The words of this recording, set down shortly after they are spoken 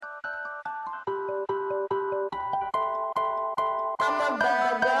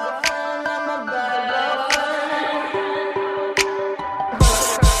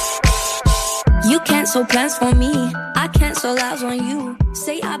cancel plans for me. I cancel lives on you.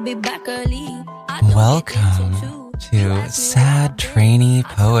 Say I'll be back early. Welcome to Sad Trainee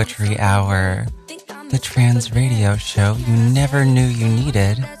Poetry Hour, the trans radio show you never knew you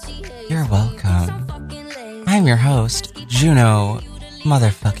needed. You're welcome. I'm your host, Juno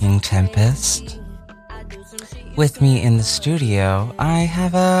motherfucking Tempest. With me in the studio, I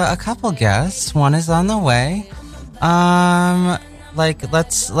have a couple guests. One is on the way.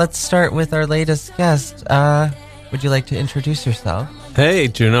 Let's start with our latest guest. Would you like to introduce yourself? Hey,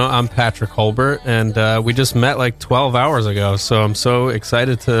 Juno, I'm Patrick Holbert, and we just met like 12 hours ago, so I'm so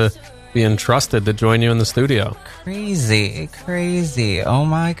excited to be entrusted to join you in the studio. Crazy. Oh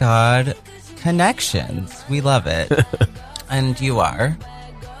my god. Connections. We love it. And you are?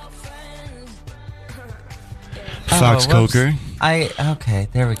 Fox Coker. Okay,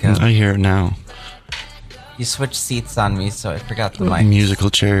 there we go. I hear it now. You switched seats on me, so I forgot the mic. Musical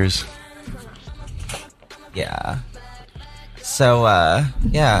chairs. Yeah. So,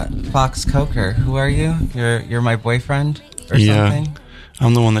 Fox Coker. Who are you? You're my boyfriend or something?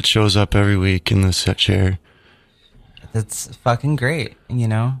 I'm the one that shows up every week in this chair. That's fucking great, you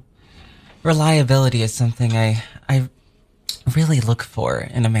know? Reliability is something I really look for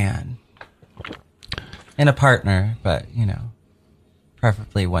in a man. In a partner, but, you know,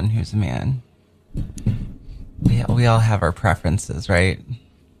 preferably one who's a man. We all have our preferences, right?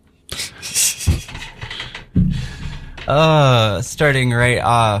 Starting right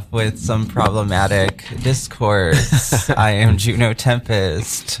off with some problematic discourse. I am Juno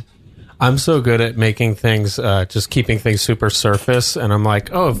Tempest. I'm so good at making things, just keeping things super surface, and I'm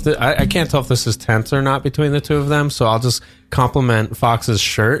like, I can't tell if this is tense or not between the two of them, so I'll just compliment Fox's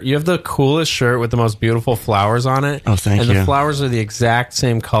shirt. You have the coolest shirt with the most beautiful flowers on it. Oh, thank you. And the flowers are the exact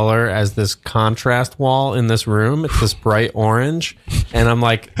same color as this contrast wall in this room. It's this bright orange, and I'm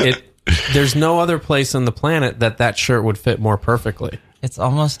like, there's no other place on the planet that shirt would fit more perfectly. It's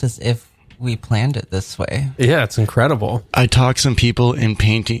almost as if we planned it this way. Yeah, it's incredible. I talked some people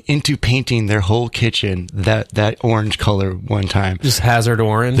into painting their whole kitchen that orange color one time. Just hazard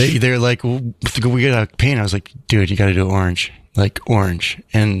orange. They're like, we gotta paint. I was like, dude, you gotta do orange. Like orange.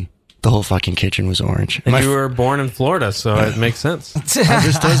 And the whole fucking kitchen was orange. And you were born in Florida, so it makes sense.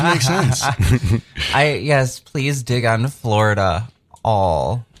 This does make sense. Yes, please dig on Florida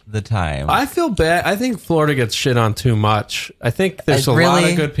all the time. I feel bad. I think Florida gets shit on too much. I think there's a lot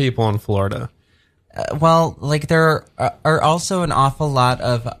of good people in Florida. There are also an awful lot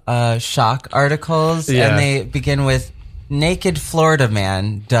of shock articles, and they begin with "Naked Florida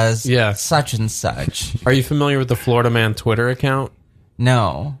Man does such and such." Are you familiar with the Florida Man Twitter account?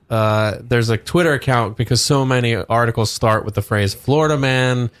 No. There's a Twitter account because so many articles start with the phrase "Florida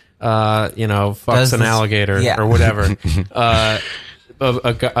Man," fucks an alligator or whatever.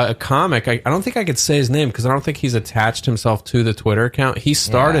 A comic, I don't think I could say his name because I don't think he's attached himself to the Twitter account. He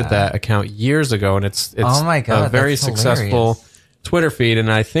started that account years ago, and it's oh my God, a very successful Twitter feed,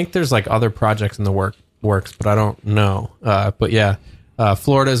 and I think there's like other projects in the works, but I don't know.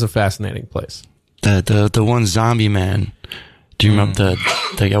 Florida is a fascinating place. The one zombie man. Do you remember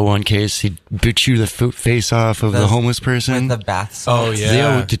the one case? He chewed the face off of the homeless person with the bath salts. Oh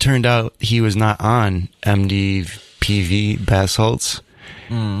yeah. It turned out he was not on MDPV bath salts.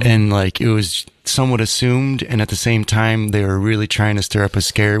 And like it was somewhat assumed, and at the same time they were really trying to stir up a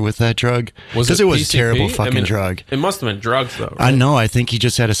scare with that drug because it was a terrible fucking drug. It must have been drugs though, right? I know. I think he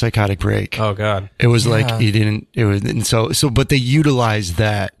just had a psychotic break. Oh god. It was like he didn't. It was, and so but they utilized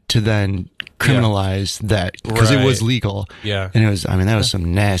that to then criminalize that because it was legal. Yeah. And it was. I mean, that was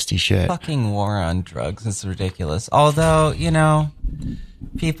some nasty shit. Fucking war on drugs is ridiculous. Although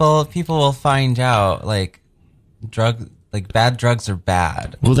people will find out bad drugs are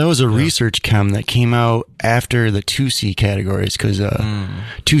bad. Well, that was a research chem that came out after the 2C categories because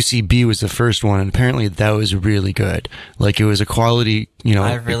 2CB was the first one, and apparently that was really good. Like it was a quality,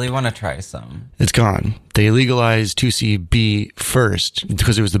 I really want to try some. It's gone. They legalized 2CB first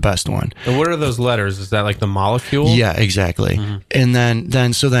because it was the best one. And what are those letters? Is that like the molecule? Yeah, exactly. Mm-hmm. And then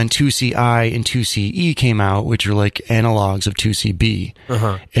 2CI and 2CE came out, which are like analogs of 2CB.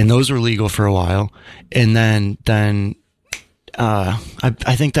 Uh-huh. And those were legal for a while. And then I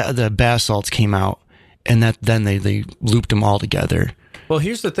think that the bath salts came out, and then they looped them all together. Well,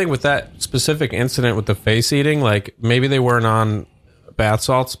 here's the thing with that specific incident with the face eating. Like maybe they weren't on bath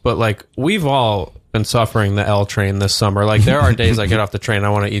salts, but like we've all been suffering the L train this summer. Like there are days I get off the train, I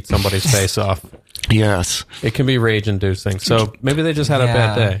want to eat somebody's face off. Yes, it can be rage inducing. So maybe they just had a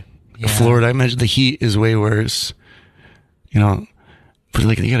bad day. Yeah. Florida, I imagine the heat is way worse. But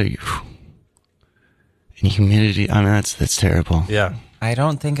like you gotta. And humidity, I mean, that's terrible. Yeah. I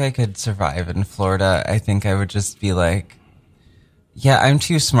don't think I could survive in Florida. I think I would just be like, yeah, I'm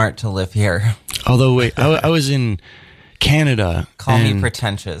too smart to live here. Although, wait, I was in Canada. Call me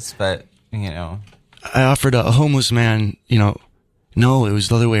pretentious, but, I offered a homeless man, no, it was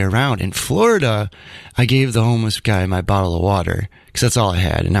the other way around. In Florida, I gave the homeless guy my bottle of water because that's all I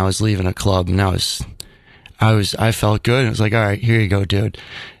had. And I was leaving a club and I felt good. And I was like, all right, here you go, dude.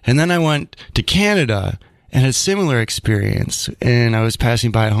 And then I went to Canada and had a similar experience. And I was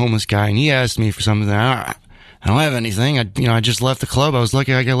passing by a homeless guy and he asked me for something. I don't have anything. I just left the club. I was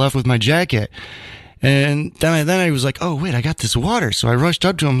lucky I got left with my jacket. And then I was like, oh, wait, I got this water. So I rushed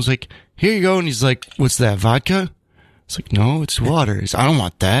up to him. I was like, here you go. And he's like, what's that, vodka? It's like, no, it's water. I don't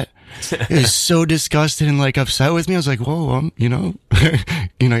want that. He was so disgusted and like upset with me. I was like, whoa,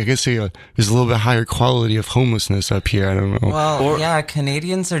 I guess there's a little bit higher quality of homelessness up here. I don't know. Well, yeah,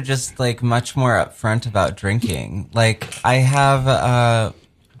 Canadians are just like much more upfront about drinking. Like I have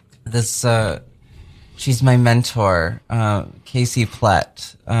this. She's my mentor, Casey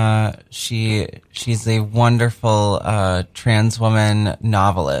Plett. She's a wonderful trans woman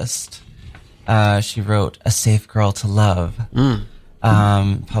novelist. She wrote A Safe Girl to Love,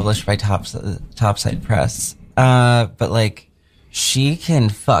 published by Topside Press. But like, she can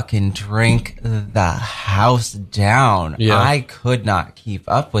fucking drink the house down. Yeah. I could not keep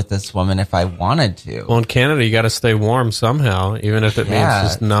up with this woman if I wanted to. Well, in Canada, you got to stay warm somehow, even if it means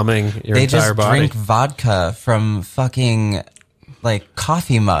just numbing your entire body. They just drink vodka from fucking like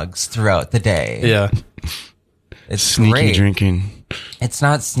coffee mugs throughout the day. Yeah. It's sneaky great. drinking. It's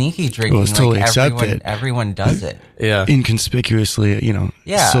not sneaky drinking. Well, it's totally accepted. Everyone does it. Yeah. Inconspicuously,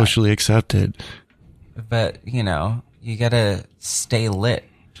 socially accepted. But, you gotta stay lit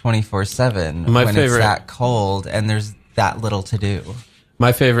 24/7 when it's that cold and there's that little to do.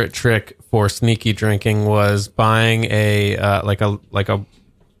 My favorite trick for sneaky drinking was buying a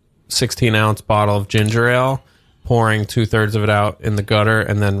 16-ounce bottle of ginger ale, pouring 2/3 of it out in the gutter,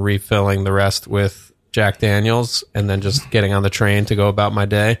 and then refilling the rest with Jack Daniels, and then just getting on the train to go about my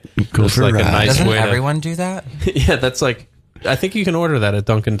day. Go for a ride. Nice Doesn't way everyone do that? Yeah, that's like, I think you can order that at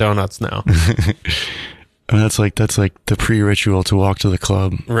Dunkin' Donuts now. And that's like the pre-ritual to walk to the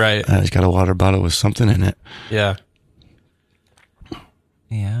club. Right. It's got a water bottle with something in it. Yeah.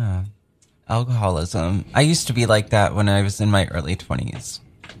 Yeah. Alcoholism. I used to be like that when I was in my early 20s.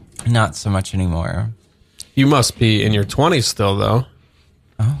 Not so much anymore. You must be in your 20s still, though.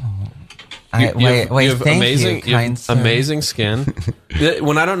 Oh. You have kind sir. amazing skin.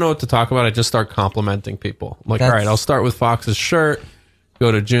 When I don't know what to talk about, I just start complimenting people. I'm like, all right, I'll start with Fox's shirt,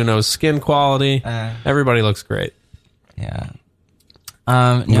 go to Juno's skin quality. Everybody looks great. Yeah.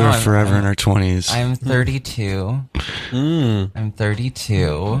 We're forever in our 20s. I'm 32. I'm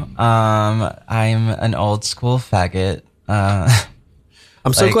 32. I'm an old school faggot.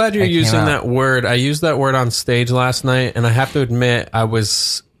 I'm so glad you're using that word. I used that word on stage last night, and I have to admit, I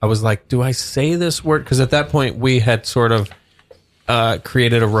was like, do I say this word? Because at that point, we had sort of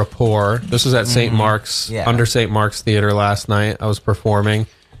created a rapport. This was at St. Mark's, under St. Mark's Theater last night. I was performing,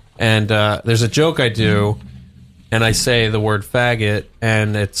 and there's a joke I do, and I say the word faggot,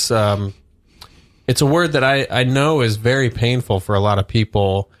 and it's a word that I know is very painful for a lot of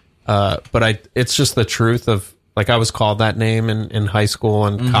people, but it's just the truth of, like, I was called that name in high school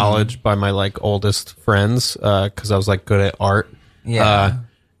and college by my, like, oldest friends, because I was, like, good at art. Yeah.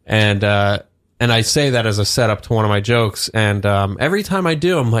 And I say that as a setup to one of my jokes. And every time I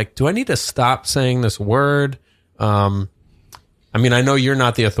do, I'm like, do I need to stop saying this word? I mean, I know you're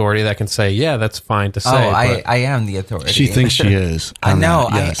not the authority that can say, yeah, that's fine to say. Oh, I am the authority. She thinks she is. I know,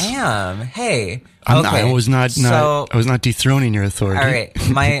 yes. I am. Hey. I was not dethroning your authority. All right.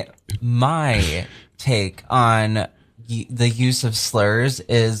 My take on the use of slurs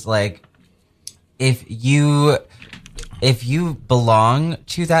is like, if you belong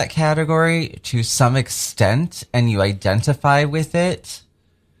to that category to some extent and you identify with it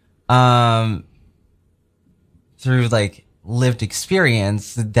through like lived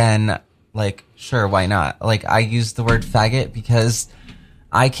experience, then like, sure, why not? Like, I use the word faggot because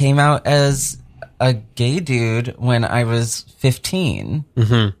I came out as a gay dude when I was 15,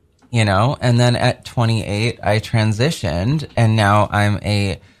 and then at 28 I transitioned and now I'm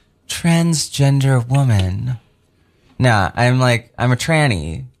a transgender woman. Nah, I'm a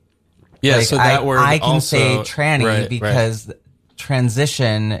tranny. Yeah, like, so that word I can also, say tranny because right.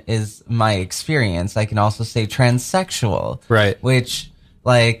 transition is my experience. I can also say transsexual. Right. Which,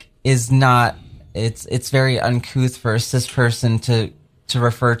 like, is not... It's very uncouth for a cis person to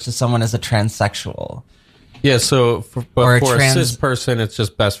refer to someone as a transsexual. Yeah, so for a cis person, it's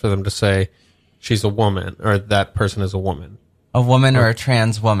just best for them to say she's a woman or that person is a woman. A woman or a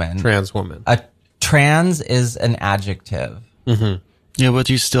trans woman? Trans woman. A trans is an adjective. Mm-hmm. Yeah, but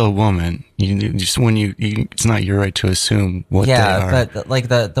you're still a woman. It's not your right to assume what they are. Yeah, but like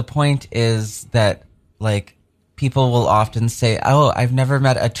the point is that like people will often say, "Oh, I've never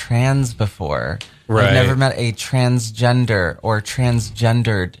met a trans before. Right. I've never met a transgender or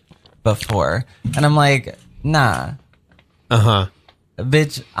transgendered before," and I'm like, "Nah,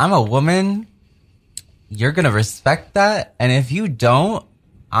 bitch, I'm a woman. You're gonna respect that, and if you don't,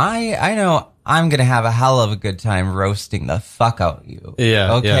 I know I'm gonna have a hell of a good time roasting the fuck out of you.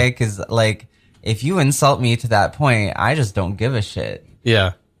 Yeah, okay, because like if you insult me to that point, I just don't give a shit.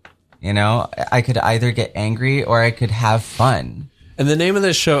 Yeah. You know, I could either get angry or I could have fun. And the name of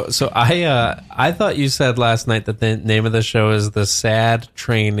this show, so I thought you said last night that the name of the show is the Sad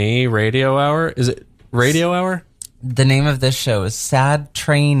Trainee Radio Hour. Is it Radio Hour? The name of this show is Sad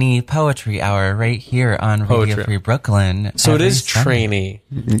Trainee Poetry Hour right here on Radio Free Brooklyn. So it is Sunday.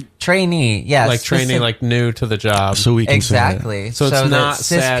 trainee. Trainee, yes. Like trainee, like new to the job. So we can exactly. So it's not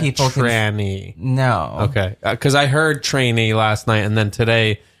cis sad people tranny. No. Okay. Because I heard trainee last night, and then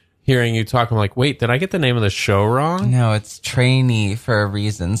today, hearing you talk, I'm like, wait, did I get the name of the show wrong? No, it's trainee for a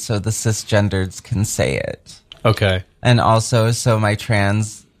reason, so the cisgendereds can say it. Okay. And also, so my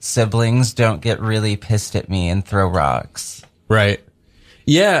trans siblings don't get really pissed at me and throw rocks. Right.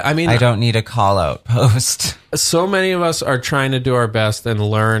 Yeah, I mean, I don't need a call out post. So many of us are trying to do our best and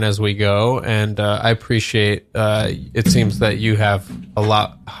learn as we go, and I appreciate it seems that you have a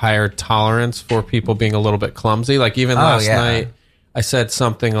lot higher tolerance for people being a little bit clumsy. Like even last night, I said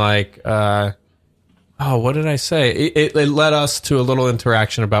something like, what did I say? It led us to a little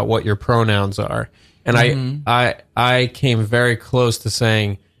interaction about what your pronouns are. And I came very close to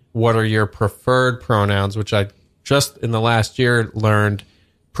saying, what are your preferred pronouns, which I just in the last year learned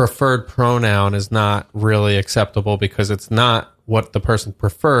preferred pronoun is not really acceptable because it's not what the person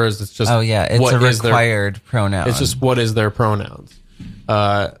prefers. It's just it's a required pronoun. It's just what is their pronouns.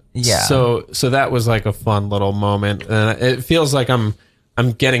 So that was like a fun little moment, and it feels like I'm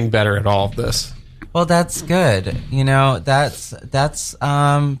getting better at all of this. Well, that's good. You know, that's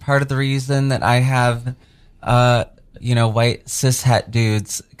part of the reason that I have white cishet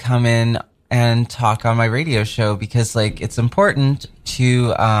dudes come in and talk on my radio show, because like it's important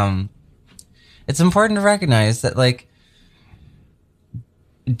to recognize that like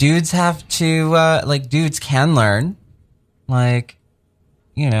dudes have to dudes can learn, like,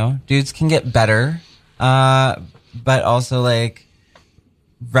 you know, dudes can get better, but also like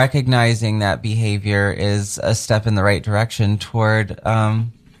recognizing that behavior is a step in the right direction toward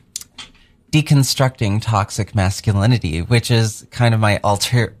deconstructing toxic masculinity, which is kind of my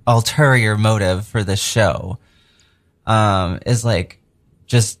ulterior motive for this show, is like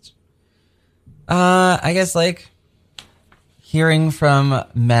just I guess like hearing from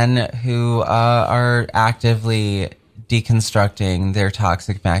men who are actively deconstructing their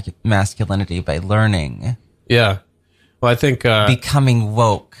toxic masculinity by learning. Yeah. Well, I think becoming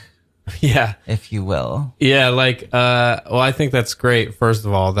woke. Yeah. If you will. Yeah, like I think that's great. First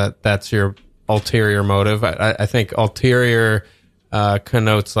of all, that's your ulterior motive. I think ulterior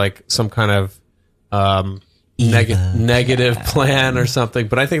connotes like some kind of negative plan or something,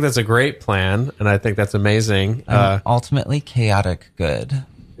 but I think that's a great plan, and I think that's amazing. Ultimately chaotic good.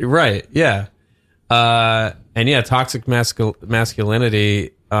 Right, yeah. And yeah, toxic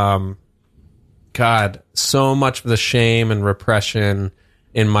masculinity, God, so much of the shame and repression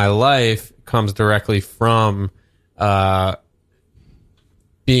in my life comes directly from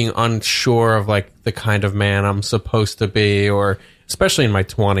being unsure of like the kind of man I'm supposed to be, or especially in my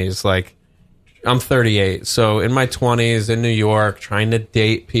 20s. Like, I'm 38, so in my 20s in New York, trying to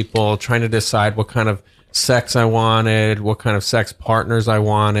date people, trying to decide what kind of sex I wanted, what kind of sex partners I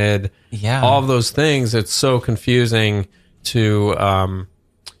wanted, all of those things. It's so confusing to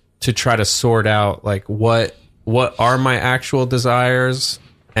try to sort out like what are my actual desires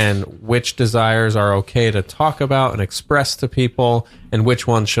and which desires are okay to talk about and express to people, and which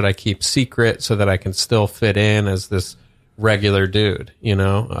ones should I keep secret so that I can still fit in as this regular dude, you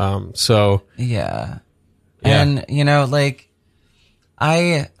know? And you know, like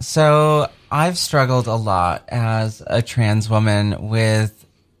I've struggled a lot as a trans woman with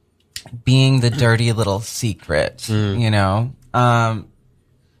being the dirty little secret, you know?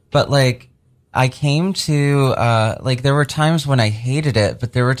 But like I came to, like there were times when I hated it,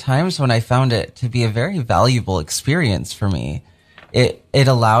 but there were times when I found it to be a very valuable experience for me. It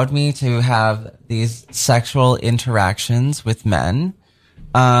allowed me to have these sexual interactions with men,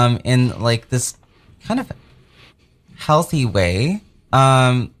 in like this kind of healthy way,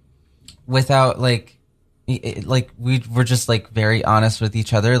 without like like we were just like very honest with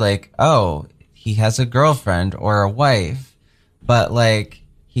each other, like, oh, he has a girlfriend or a wife, but like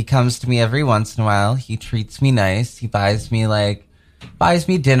he comes to me every once in a while, he treats me nice, he buys me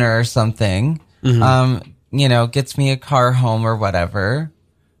dinner or something, you know, gets me a car home or whatever,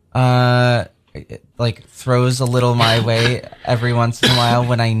 like throws a little my way every once in a while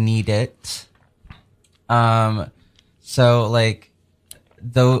when I need it. So like,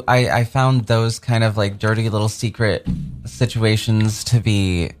 though I found those kind of like dirty little secret situations to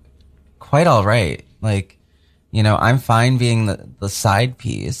be quite all right. Like, you know, I'm fine being the side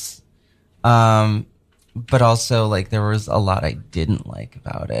piece. But also like there was a lot I didn't like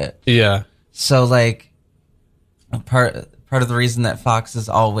about it. Yeah. So like part of the reason that Fox is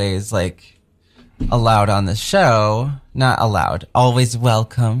always like allowed on the show, not allowed, always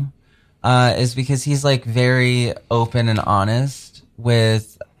welcome, is because he's like very open and honest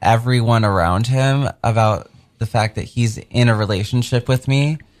with everyone around him about the fact that he's in a relationship with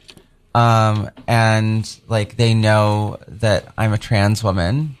me. And like they know that I'm a trans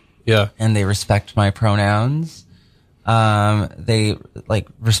woman. Yeah. And they respect my pronouns. They like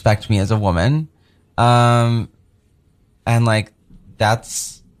respect me as a woman. And like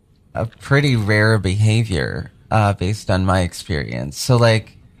that's a pretty rare behavior, based on my experience. So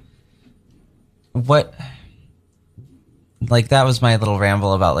like that was my little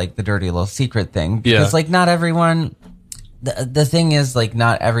ramble about like the dirty little secret thing, because like not everyone, the thing is like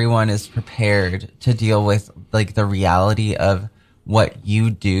not everyone is prepared to deal with like the reality of what you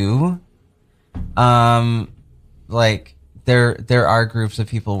do. Like there are groups of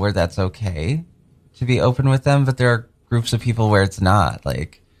people where that's okay to be open with them, but there are groups of people where it's not.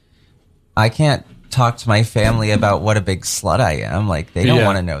 Like I can't talk to my family about what a big slut I am. Like they don't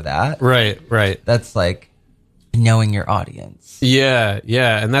want to know that. Right. That's like knowing your audience. Yeah.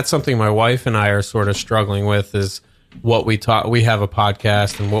 And that's something my wife and I are sort of struggling with, is what we talk. We have a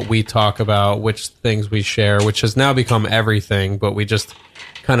podcast and what we talk about, which things we share, which has now become everything, but we just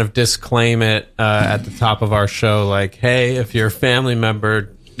kind of disclaim it at the top of our show. Like, hey, if you're a family member,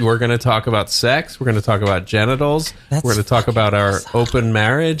 we're going to talk about sex. We're going to talk about genitals. We're going to talk about our open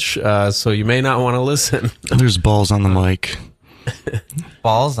marriage. So you may not want to listen. There's balls on the mic.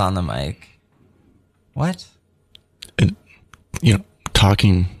 Balls on the mic. What? And, you know,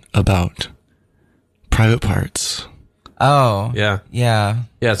 talking about private parts. Oh. Yeah.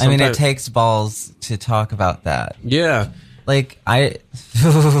 I mean, it takes balls to talk about that. Yeah. Like,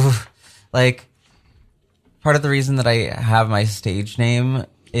 like, part of the reason that I have my stage name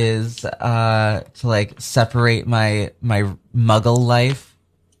is to like separate my muggle life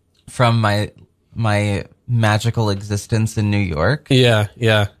from my magical existence in New York.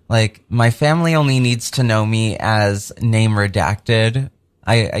 Yeah. Like my family only needs to know me as name redacted.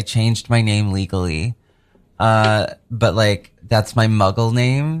 I changed my name legally. But like that's my muggle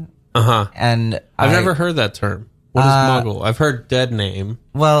name. And I've never heard that term. What is muggle? I've heard dead name.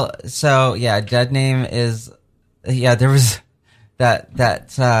 Well, so yeah, dead name is there was that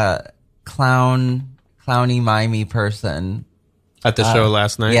clowny mimey person At the show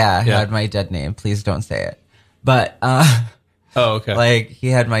last night? Yeah, had my dead name. Please don't say it. But oh, okay. Like he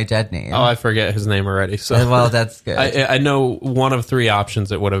had my dead name. Oh, I forget his name already. So well, that's good. I know one of three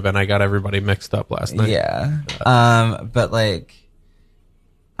options it would have been. I got everybody mixed up last night. Yeah. But like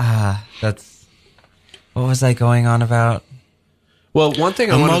that's what was I going on about? Well, one thing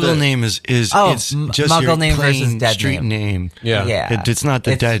a muggle name is it's just muggle your name plain versus dead street name. Yeah. It's not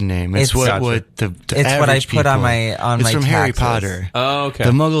the dead name. It's what the it's what I average put on people- my It's my from Harry taxes. Potter. Oh, okay.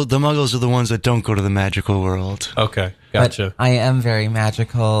 The muggles are the ones that don't go to the magical world. Okay, gotcha. But I am very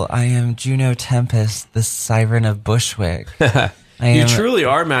magical. I am Juno Tempest, the Siren of Bushwick. You truly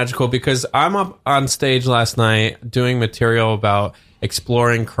are magical, because I'm up on stage last night doing material about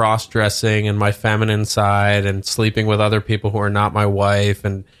exploring cross-dressing and my feminine side and sleeping with other people who are not my wife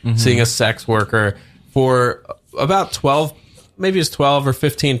and seeing a sex worker for about 12, maybe it's 12 or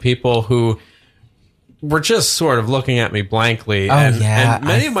 15 people who were just sort of looking at me blankly. And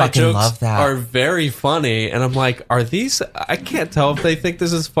many of my jokes are very funny. And I'm like, I can't tell if they think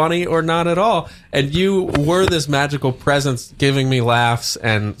this is funny or not at all. And you were this magical presence giving me laughs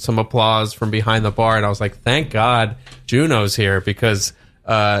and some applause from behind the bar. And I was like, thank God Juno's here, because,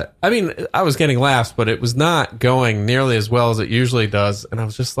 I mean, I was getting laughs, but it was not going nearly as well as it usually does. And I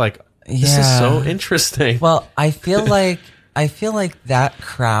was just like, this is so interesting. Well, I feel like that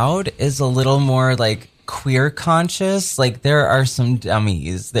crowd is a little more like queer conscious. Like there are some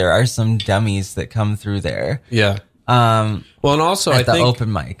dummies that come through there. Yeah. Well, and also at the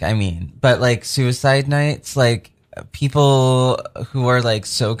open mic, I mean, but like Suicide Nights, like people who are like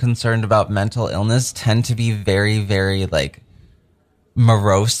so concerned about mental illness tend to be very, very like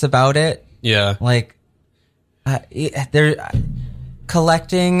morose about it. Yeah. Like, they're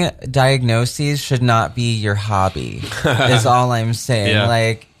collecting diagnoses should not be your hobby. Is all I'm saying. Yeah.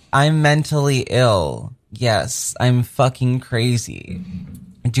 Like, I'm mentally ill. Yes, I'm fucking crazy.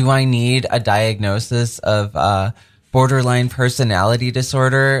 Do I need a diagnosis of borderline personality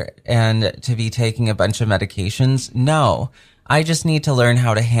disorder and to be taking a bunch of medications? No. I just need to learn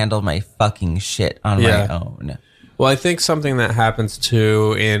how to handle my fucking shit on my own. Well, I think something that happens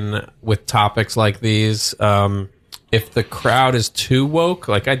too with topics like these, if the crowd is too woke,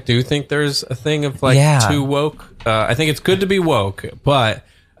 like I do think there's a thing of like too woke. I think it's good to be woke, but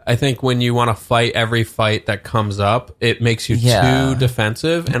I think when you want to fight every fight that comes up, it makes you too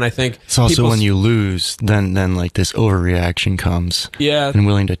defensive. And I think it's also when you lose, then like this overreaction comes. Yeah. And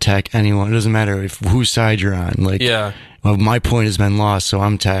willing to attack anyone. It doesn't matter whose side you're on. Like, well, my point has been lost, so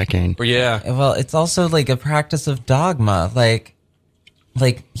I'm attacking. Yeah. Well, it's also like a practice of dogma. Like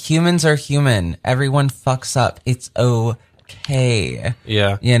humans are human. Everyone fucks up. It's okay.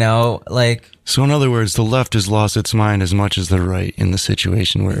 Yeah. You know, like. So in other words, the left has lost its mind as much as the right in the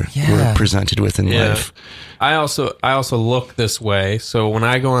situation we're presented with in life. I also look this way. So when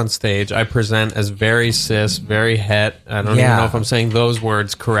I go on stage, I present as very cis, very het. I don't even know if I'm saying those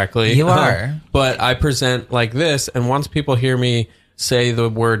words correctly. You are. But I present like this, and once people hear me say the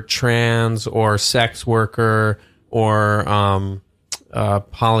word trans or sex worker or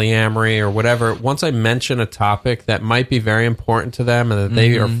polyamory or whatever, once I mention a topic that might be very important to them and that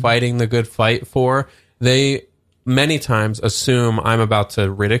they are fighting the good fight for, they many times assume I'm about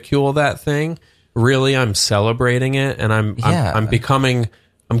to ridicule that thing. Really, I'm celebrating it, and I'm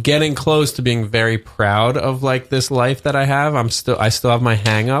getting close to being very proud of like this life that I have. I still have my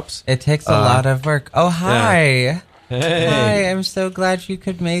hang-ups. It takes a lot of work. Oh, hi. Yeah. Hey. Hi, I'm so glad you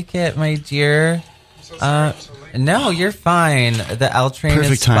could make it, my dear. No, you're fine. The L train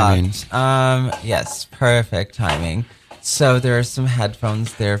Perfect is timing. fucked. Yes, perfect timing. So there are some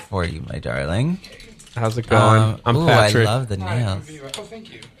headphones there for you, my darling. How's it going? I'm Patrick. I love the nails. Oh,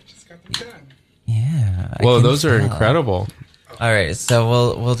 thank you. I just got them done. Yeah. I Whoa, can those are tell. incredible. All right,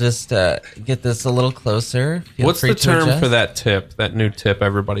 so we'll just get this a little closer. Feel What's free the to term adjust. for that new tip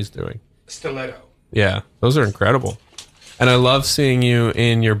everybody's doing? Stiletto. Yeah, those are incredible. And I love seeing you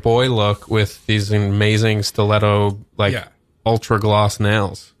in your boy look with these amazing stiletto, ultra gloss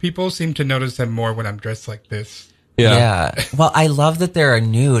nails. People seem to notice them more when I'm dressed like this. Yeah. Well, I love that they're a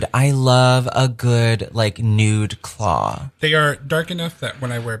nude. I love a good like nude claw. They are dark enough that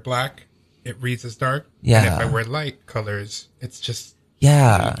when I wear black, it reads as dark. Yeah. And if I wear light colors, it's just...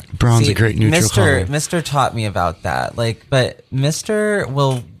 Yeah. Brown's a great neutral color. Mr. taught me about that. Like, but Mr.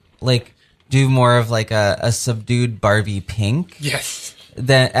 will like do more of like a subdued Barbie pink. Yes.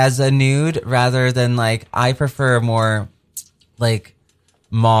 Than as a nude rather than like, I prefer more like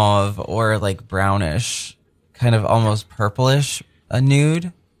mauve or like brownish, kind of almost purplish, a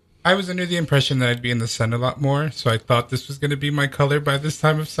nude. I was under the impression that I'd be in the sun a lot more, so I thought this was going to be my color by this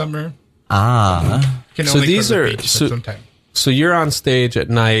time of summer. Can So only these go to the are- beach so- for some time. So you're on stage at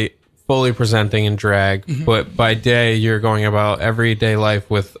night, fully presenting in drag, but by day you're going about everyday life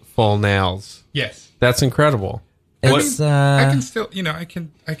with full nails. Yes. That's incredible. It's I can still,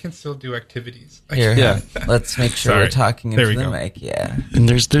 I can still do activities. here. Yeah. Let's make sure Sorry. we're talking There into we the go. mic. Yeah. And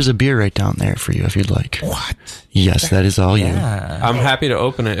there's a beer right down there for you if you'd like. What? Yes, that is all you. Yeah. I'm happy to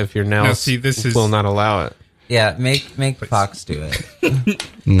open it if your nails Now, see, this is- will not allow it. Yeah. Make Fox do it.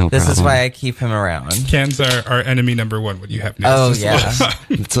 No This problem. is why I keep him around. Cans are our enemy number one. What do you have now? Oh yeah.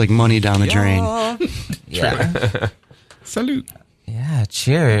 It's like money down the drain. Yeah. Salute. Yeah.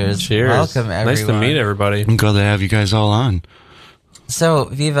 Cheers. Cheers. Welcome everyone. Nice to meet everybody. I'm glad to have you guys all on. So,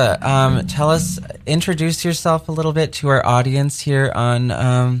 Viva, introduce yourself a little bit to our audience here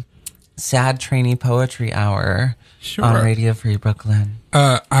on Sad Trainee Poetry Hour Sure. on Radio Free Brooklyn.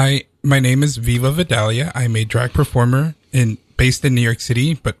 My name is Viva Vidalia. I'm a drag performer based in New York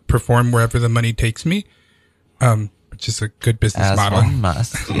City, but perform wherever the money takes me, which is a good business As model. one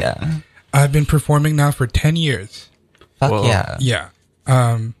must, yeah. I've been performing now for 10 years. Fuck Whoa. yeah.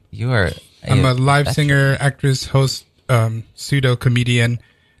 Yeah. You are... I'm a live singer, actress, host, pseudo comedian,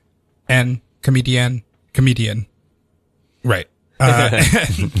 and comedian. Right.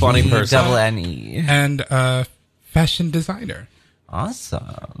 Funny person. Double N-E. And fashion designer. Awesome.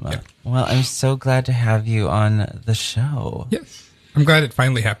 Well, I'm so glad to have you on the show. Yes. I'm glad it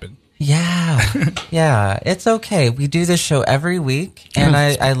finally happened. Yeah. Yeah. It's okay. We do this show every week, and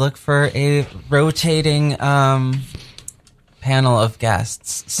I look for a rotating panel of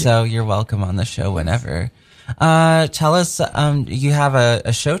guests. So you're welcome on the show whenever. Tell us, you have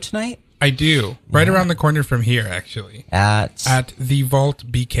a show tonight? I do. Right around the corner from here, actually. At the Vault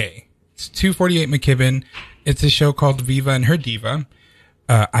BK. It's 248 McKibben. It's a show called Viva and Her Diva.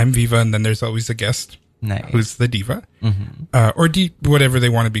 I'm Viva, and then there's always a guest. Nice. Who's the diva. Or whatever they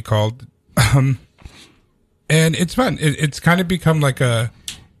want to be called. And it's fun. It's kind of become like a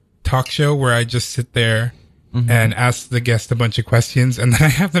talk show where I just sit there and ask the guest a bunch of questions, and then I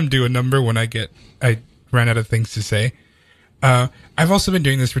have them do a number when I ran out of things to say. I've also been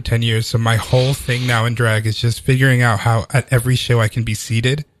doing this for 10 years, so my whole thing now in drag is just figuring out how at every show I can be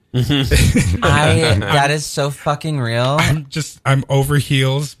seated. That is so fucking real. I'm over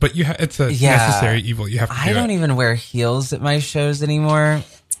heels, but it's a necessary evil. You have to do I don't it. even wear heels at my shows anymore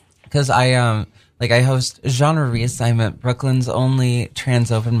because I host Genre Reassignment, Brooklyn's only trans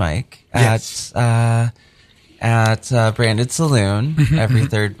open mic at Branded Saloon every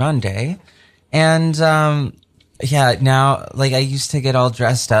third Monday. And, now, like, I used to get all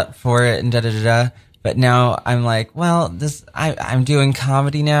dressed up for it and but now I'm like, well, I'm doing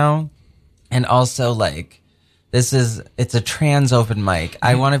comedy now. And also, like, it's a trans open mic.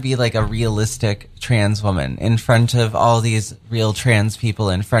 I want to be like a realistic trans woman in front of all these real trans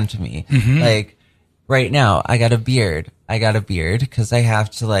people in front of me. Like, right now, I got a beard because I have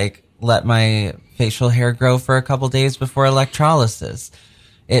to, like, let my facial hair grow for a couple days before electrolysis.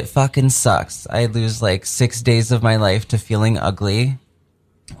 It fucking sucks. I lose like 6 days of my life to feeling ugly,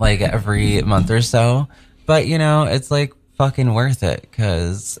 like every month or so. But it's like fucking worth it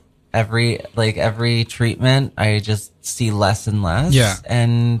because every treatment, I just see less and less. Yeah.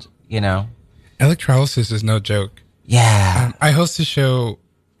 And Electrolysis is no joke. Yeah. I host a show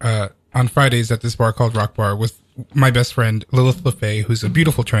on Fridays at this bar called Rock Bar with my best friend Lilith LaFay, who's a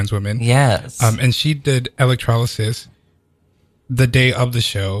beautiful trans woman. Yes. And she did electrolysis the day of the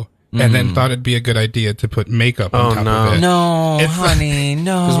show, and then thought it'd be a good idea to put makeup on top of it. No, honey,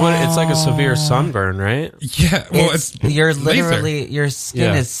 no. Because it's like a severe sunburn, right? Yeah, well, you're laser. literally your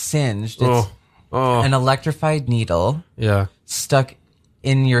skin is singed. It's an electrified needle stuck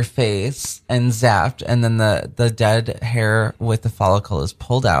in your face and zapped, and then the dead hair with the follicle is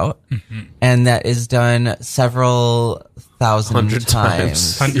pulled out, and that is done several thousand 100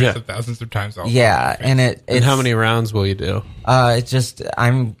 times. Hundreds of thousands of times. And how many rounds will you do?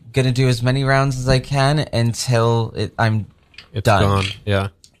 I'm gonna do as many rounds as I can until it's done. Gone.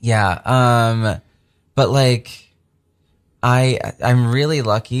 Yeah. But like, I'm really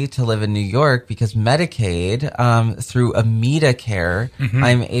lucky to live in New York because Medicaid, through Amita Care,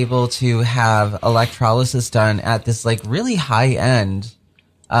 I'm able to have electrolysis done at this like really high end,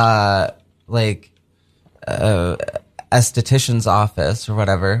 esthetician's office or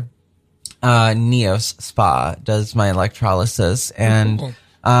whatever. Neos Spa does my electrolysis, and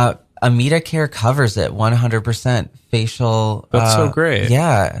Amita Care covers it 100% facial. That's so great.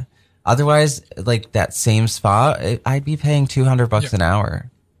 Yeah. Otherwise, like that same spa, I'd be paying $200 an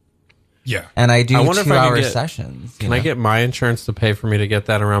hour. Yeah. And I do I wonder if I 2 hour can get- sessions. Can I get my insurance to pay for me to get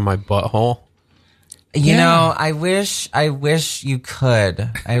that around my butthole? You know, I wish you could.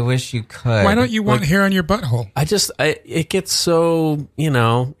 I wish you could. Why don't you want hair on your butthole? It gets so,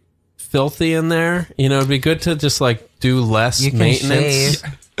 filthy in there. It'd be good to just like do less You can maintenance.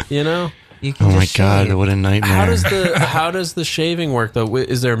 shave. You You can Oh my just god, shave. what a nightmare! How does the shaving work though?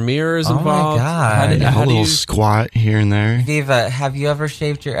 Is there mirrors Oh my involved? God. a How do little you? squat here and there. Viva, have you ever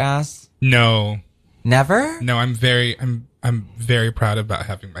shaved your ass? No, Never? I'm very proud about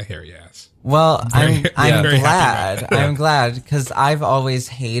having my hairy ass. Well, I'm very glad. happy I'm glad because I've always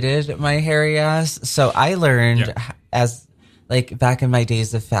hated my hairy ass. So I learned as like back in my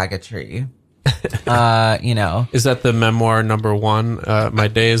days of faggotry. Is that the memoir number 1? My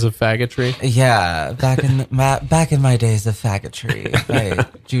days of faggotry. Yeah, back in my days of faggotry by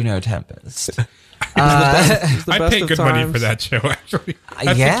Juno Tempest. I paid good money for that show, actually.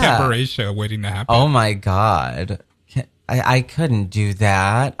 That's yeah. a cabaret show waiting to happen. Oh my god, I couldn't do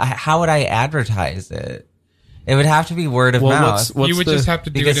that. How would I advertise it? It would have to be word of mouth. You would just have to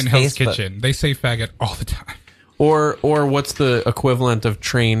do it because in Hell's Facebook- Kitchen. They say faggot all the time. Or what's the equivalent of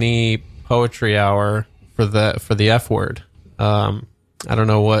trainee poetry hour for the F word? I don't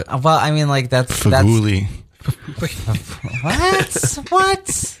know what. Well, I mean, like that's Faguli. what?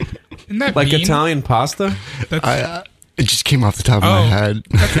 Isn't that Like bean? Italian pasta? It just came off the top of my head.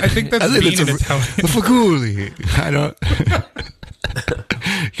 I think that's bean it's in a Italian. faguli. I don't.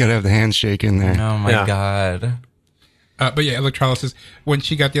 You gotta have the handshake in there. Oh my Yeah. god. But yeah, electrolysis. When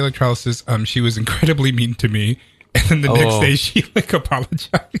she got the electrolysis, she was incredibly mean to me. And then the next day she like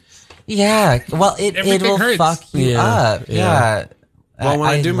apologized. Yeah. Well, it Everything will hurts. fuck you Yeah, up. yeah. Yeah. Well, when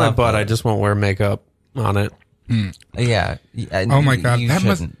I do my love butt, it. I just won't wear makeup on it. Yeah. Oh my God. You That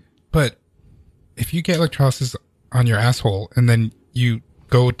must, shouldn't. but if you get electrolysis on your asshole and then you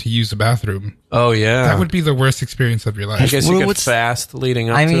go to use the bathroom, Oh yeah, that would be the worst experience of your I life. guess Well, you could what's- fast leading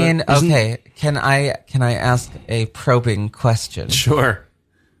up. I to mean, it. okay. Can I ask a probing question? Sure.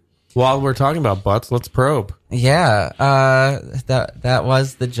 While we're talking about butts, let's probe. Yeah, that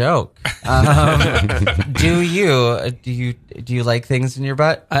was the joke. Do you like things in your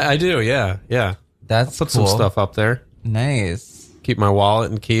butt? I do. Yeah, yeah. That's Put cool. some stuff up there. Nice. Keep my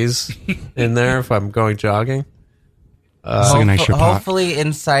wallet and keys in there if I'm going jogging. It's like an extra pocket. Hopefully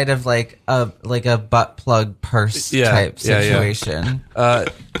inside of like a butt plug purse type situation.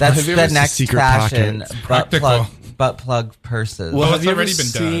 Have That's you the ever next secret fashion. pocket? Butt plug purses. Well, Oh, have it's you ever already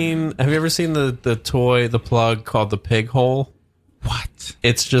been done. Have you ever seen the toy, the plug called the pig hole? What?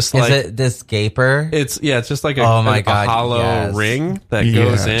 It's just Is like it this gaper? it's just like Oh my a God, hollow yes. ring that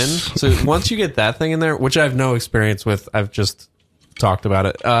goes in. Yes. So once you get that thing in there, which I have no experience with, I've just talked about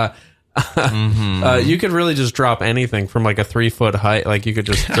it. You could really just drop anything from like a 3-foot height. Like you could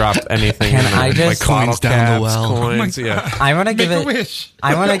just drop anything. Can in there. I just- like bottle Coins down the caps, well. Coins, Oh my yeah. I want to Make give a it. wish.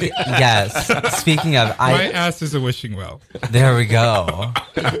 I want to. Yes. Speaking of, My ass is a wishing well. There we go.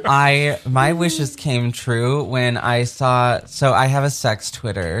 My wishes came true when I saw. So I have a sex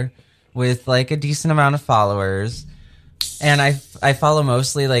Twitter with like a decent amount of followers, and I follow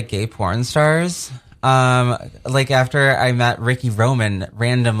mostly like gay porn stars. Like after I met Ricky Roman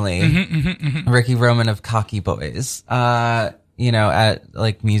randomly, Ricky Roman of Cocky Boys, at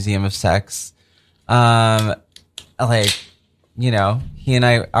like Museum of Sex, like, he and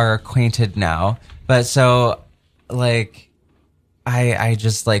I are acquainted now, but so like, I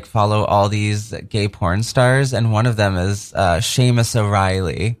just like follow all these gay porn stars, and one of them is Seamus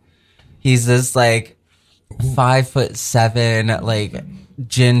O'Reilly. He's this like 5'7" like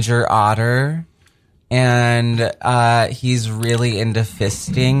ginger otter, and he's really into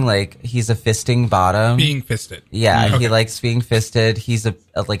fisting. Like he's a fisting bottom. Being fisted. Yeah, Okay. he likes being fisted. He's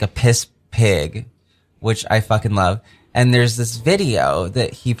like a piss pig, which I fucking love. And there's this video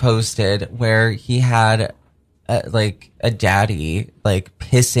that he posted where he had like a daddy like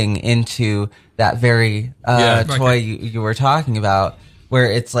pissing into that very toy you were talking about,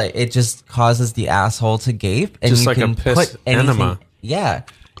 where it's like it just causes the asshole to gape, and Just you like a can piss put anything. enema. Yeah,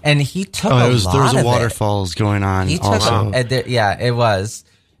 and he took Oh, a there was lot of waterfalls going on He took also. it was.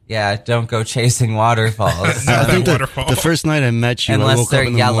 Yeah, don't go chasing waterfalls. I think Waterfall. the first night I met you, Unless I woke they're up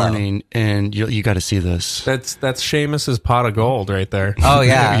in the yellow. morning and you got to see this. That's Seamus's pot of gold right there. Oh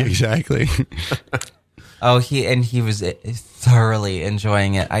yeah. Exactly. Oh, he was thoroughly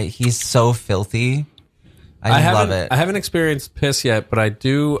enjoying it. He's so filthy. I love it. I haven't experienced piss yet, but I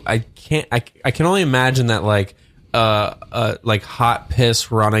do. I can only imagine that like hot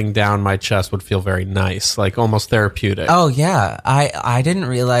piss running down my chest would feel very nice, like almost therapeutic. Oh yeah, I didn't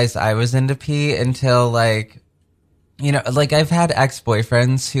realize I was into pee until like, like I've had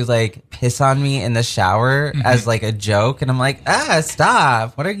ex-boyfriends who like piss on me in the shower as like a joke, and I'm like,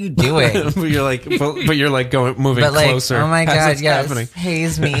 stop! What are you doing? but you're like, moving But like, closer. oh my as god, it's yes, happening.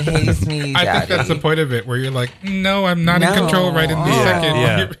 haze me, I daddy. think that's the point of it, where you're like, no, I'm not in No. control right in this Yeah, second.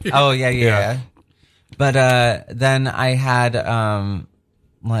 yeah. Oh yeah. But then I had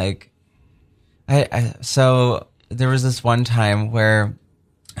so there was this one time where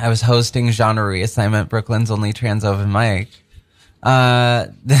I was hosting Genre assignment, Brooklyn's only trans open mic.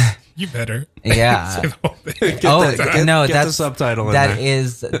 You better. Yeah. Say the whole thing. Get the that's subtitle in that there.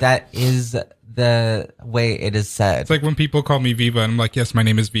 is the way it is said. It's like when people call me Viva, and I'm like, yes, my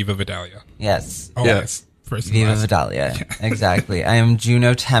name is Viva Vidalia. Yes. Always. First and Viva last. Vidalia. Exactly. I am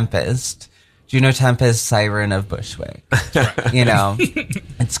Juno Tempest. Juno Tempest, Siren of Bushwick.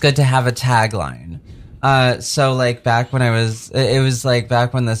 It's good to have a tagline. So like back when it was like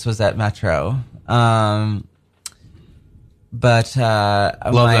back when this was at Metro. Love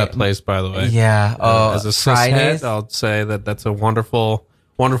that place, by the way. Yeah. Oh, as a Fridays, cishet, I'll say that's a wonderful,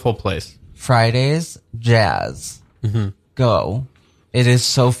 wonderful place. Fridays, jazz. Go. It is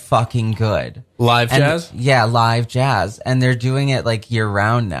so fucking good. Live And- jazz. Yeah, live jazz. And they're doing it like year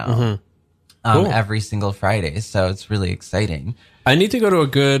round now. Cool. Every single Friday. So it's really exciting. I need to go to a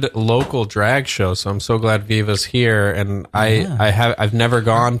good local drag show, so I'm so glad Viva's here. And I've never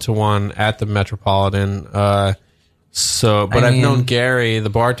gone to one at the Metropolitan. But I've known Gary, the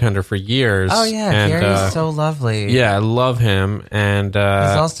bartender, for years. Oh yeah, and, Gary's so lovely. yeah, I love him, and He's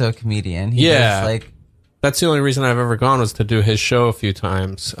also a comedian. He yeah. does like that's the only reason I've ever gone was to do his show a few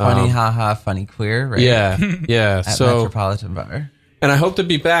times. funny haha funny queer, right? Yeah, yeah. At So Metropolitan Bar. And I hope to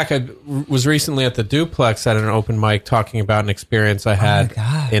be back. I was recently at the Duplex at an open mic talking about an experience I had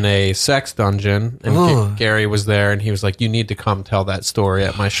in a sex dungeon. And Gary was there, and he was like, you need to come tell that story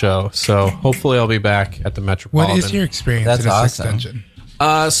at my show. So hopefully I'll be back at the Metropolitan. What is your experience That's in a sex awesome. dungeon?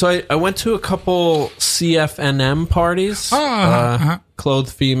 So I went to a couple CFNM parties,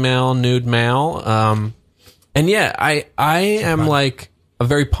 clothed female, nude male. And yeah, I am like a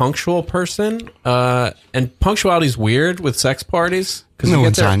very punctual person. And punctuality is weird with sex parties. Because No you get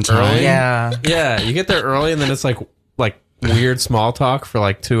one's there on time. early. Yeah. Yeah, you get there early and then it's like weird small talk for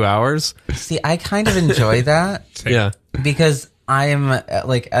like 2 hours. See, I kind of enjoy that Yeah. because I am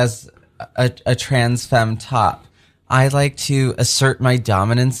like, as a trans femme top, I like to assert my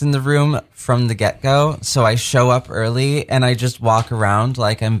dominance in the room from the get-go. So I show up early and I just walk around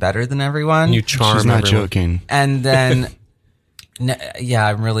like I'm better than everyone. You charm She's not everyone. joking. And then, yeah,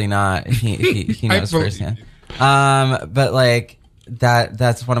 I'm really not. He knows believe firsthand. But like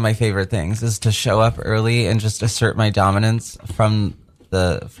that's one of my favorite things is to show up early and just assert my dominance from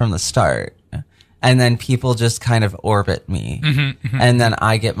the start. And then people just kind of orbit me. And then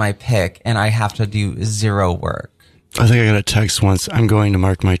I get my pick and I have to do zero work. I think I got a text once. I'm going to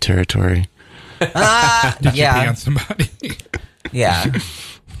mark my territory. Be Yeah. on somebody. Yeah.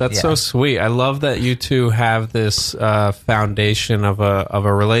 That's Yeah. so sweet. I love that you two have this foundation of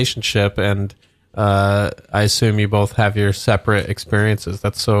a relationship, and I assume you both have your separate experiences.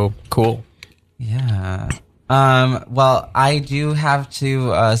 That's so cool. Yeah. Well, I do have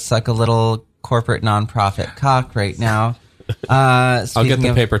to suck a little corporate nonprofit cock right now. I'll get Speaking the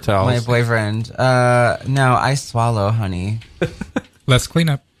of paper towels. My boyfriend. No, I swallow, honey. Let's clean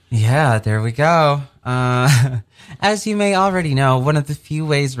up. Yeah, there we go. As you may already know, one of the few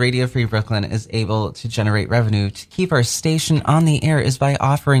ways Radio Free Brooklyn is able to generate revenue to keep our station on the air is by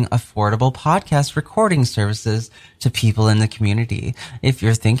offering affordable podcast recording services to people in the community. If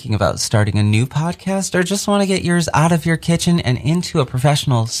you're thinking about starting a new podcast or just want to get yours out of your kitchen and into a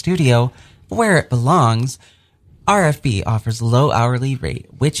professional studio where it belongs, RFB offers low hourly rate,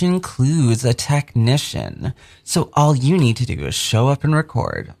 which includes a technician. So all you need to do is show up and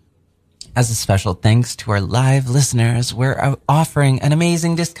record. As a special thanks to our live listeners, we're offering an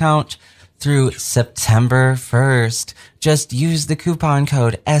amazing discount through September 1st. Just use the coupon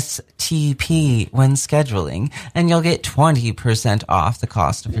code STP when scheduling, and you'll get 20% off the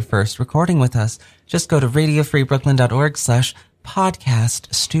cost of your first recording with us. Just go to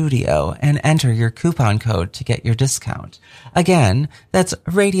radiofreebrooklyn.org/podcast studio and enter your coupon code to get your discount. Again, that's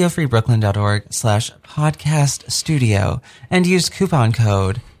radiofreebrooklyn.org/podcast studio and use coupon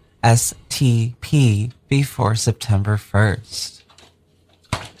code STP before September 1st.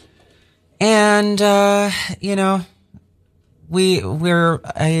 And, we're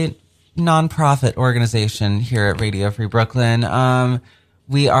a nonprofit organization here at Radio Free Brooklyn.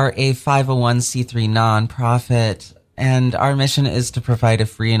 We are a 501c3 nonprofit, and our mission is to provide a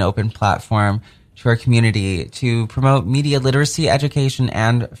free and open platform to our community to promote media literacy, education,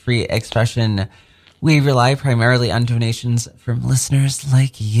 and free expression. We rely primarily on donations from listeners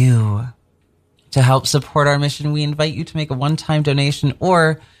like you. To help support our mission, we invite you to make a one-time donation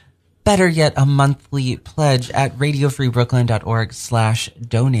or, better yet, a monthly pledge at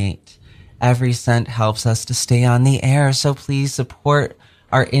radiofreebrooklyn.org/donate. Every cent helps us to stay on the air, so please support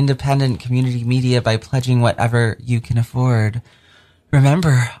our independent community media by pledging whatever you can afford.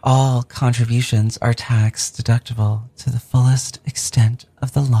 Remember, all contributions are tax deductible to the fullest extent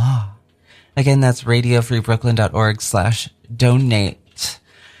of the law. Again, that's radiofreebrooklyn.org/donate.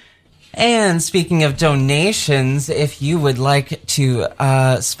 And speaking of donations, if you would like to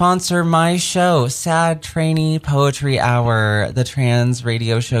sponsor my show, Sad Trainee Poetry Hour, the trans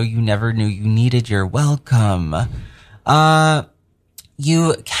radio show you never knew you needed, you're welcome.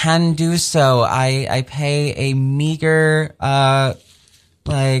 You can do so. I pay a meager,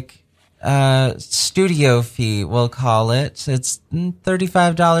 studio fee, we'll call it. It's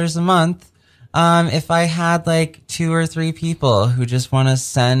 $35 a month. If I had like 2 or 3 people who just want to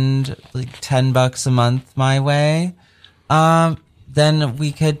send like $10 a month my way, then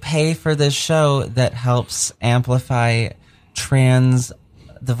we could pay for this show that helps amplify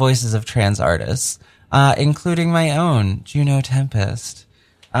the voices of trans artists, including my own, Juno Tempest.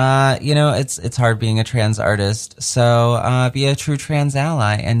 It's hard being a trans artist, so be a true trans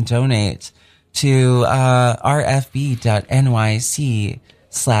ally and donate to rfb.nyc/STP.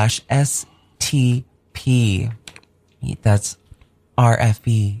 That's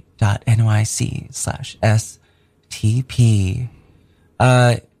rfb.nyc/STP.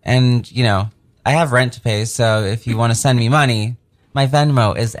 And, I have rent to pay, so if you want to send me money, my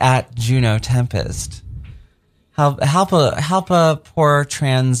Venmo is at Juno Tempest. help a poor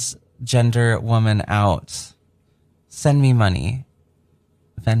transgender woman out. Send me money.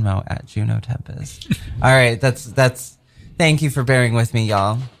 Venmo at Juno Tempest. All right, that's. Thank you for bearing with me,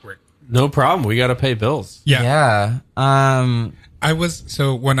 y'all. No problem. We got to pay bills. Yeah. I was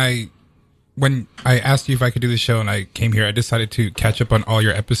when I asked you if I could do the show and I came here, I decided to catch up on all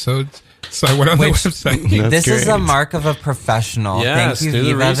your episodes. So I went on the website. This is a mark of a professional. Yes, Thank you,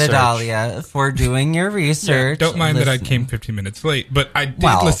 Viva Vidalia, for doing your research. Yeah, don't mind that I came 15 minutes late, but I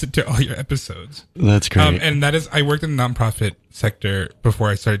did listen to all your episodes. That's great. And that is, I worked in the nonprofit sector before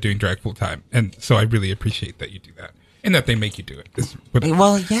I started doing drag full time. And so I really appreciate that you do that. And that they make you do it.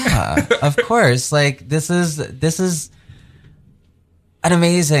 Well, yeah, of course. Like this is an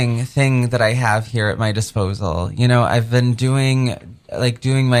amazing thing that I have here at my disposal. You know, I've been doing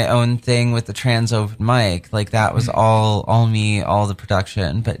my own thing with the Trans Open Mic. Like that was all me, all the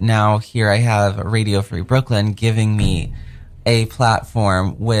production. But now here I have Radio Free Brooklyn giving me a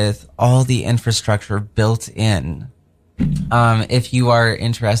platform with all the infrastructure built in. If you are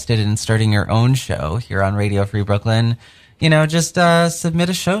interested in starting your own show here on Radio Free Brooklyn, you know, just submit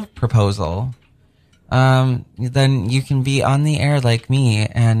a show proposal. Then you can be on the air like me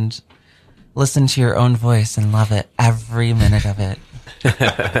and listen to your own voice and love it every minute of it.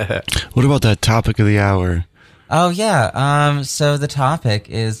 What about that topic of the hour? Oh yeah. So the topic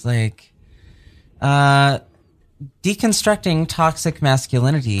is like, deconstructing toxic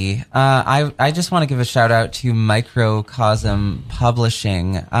masculinity. I just want to give a shout out to Microcosm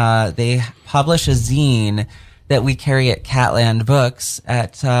Publishing. They publish a zine that we carry at Catland Books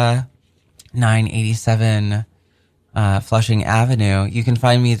at 987 Flushing Avenue. You can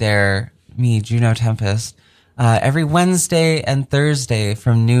find me there, Juno Tempest, every Wednesday and Thursday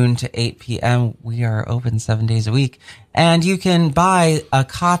from noon to 8 p.m. We are open 7 days a week. And you can buy a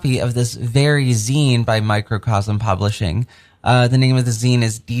copy of this very zine by Microcosm Publishing. The name of the zine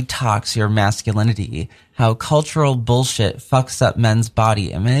is Detox Your Masculinity, How Cultural Bullshit Fucks Up Men's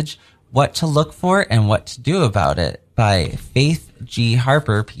Body Image, What to Look For and What to Do About It, by Faith G.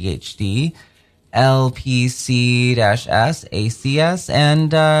 Harper, PhD, LPC-S, ACS,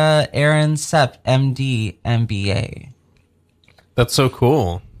 and Aaron Sepp, MD, MBA. That's so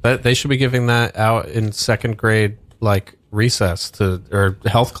cool. They should be giving that out in second grade, like recess or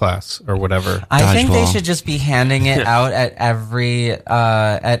health class or whatever. I think they should just be handing it out at every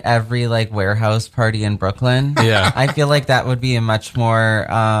like warehouse party in Brooklyn. Yeah, I feel like that would be a much more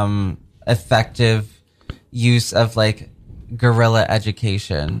effective use of like guerrilla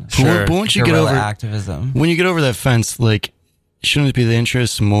education. Sure. But once you get over activism, when you get over that fence, like, shouldn't it be the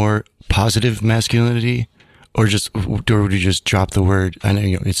interest more positive masculinity, or would you just drop the word? I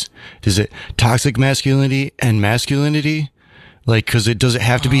know, is it toxic masculinity and masculinity? Like, because does it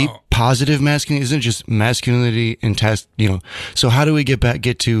have to be positive masculinity? Isn't it just masculinity and So how do we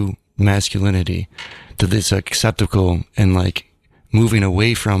get to masculinity that is acceptable and like moving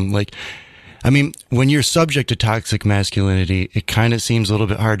away from like? I mean, when you're subject to toxic masculinity, it kind of seems a little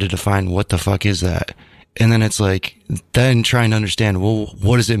bit hard to define what the fuck is that. And then it's like, then trying to understand, well,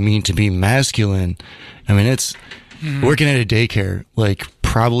 what does it mean to be masculine? I mean, it's working at a daycare, like,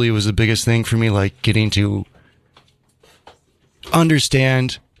 probably was the biggest thing for me, like, getting to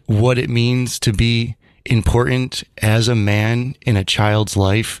understand what it means to be important as a man in a child's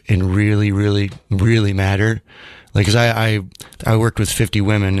life and really, really, really matter. Like, cause I worked with 50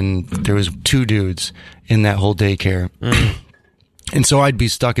 women and there was 2 dudes in that whole daycare. And so I'd be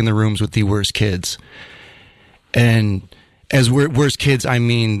stuck in the rooms with the worst kids. And as worst kids, I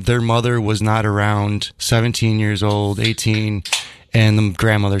mean, their mother was not around, 17 years old, 18, and the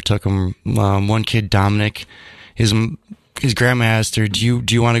grandmother took them. One kid, Dominic, his grandma asked her, do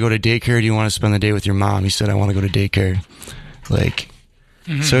you want to go to daycare or do you want to spend the day with your mom? He said, I want to go to daycare. Like,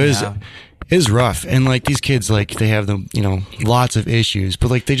 so it is rough. And like these kids, like they have lots of issues, but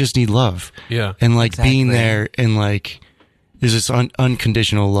like they just need love. Yeah. And like being there and like, there's this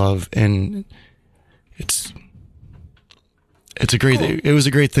unconditional love, and it was a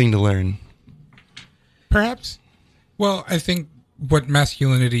great thing to learn. Perhaps. Well, I think what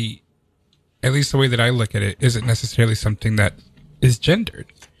masculinity, at least the way that I look at it, isn't necessarily something that is gendered.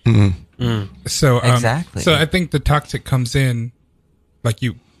 So exactly. So I think the toxic comes in, like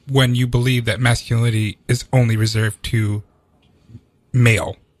when you believe that masculinity is only reserved to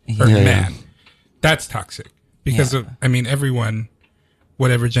male or man. That's toxic. Because everyone,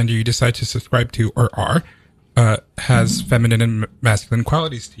 whatever gender you decide to subscribe to or are, has feminine and masculine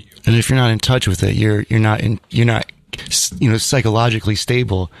qualities to you. And if you're not in touch with it, you're not psychologically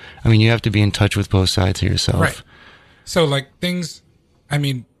stable. I mean, you have to be in touch with both sides of yourself. Right. So like things, I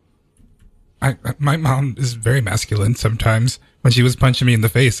mean, my mom is very masculine sometimes. When she was punching me in the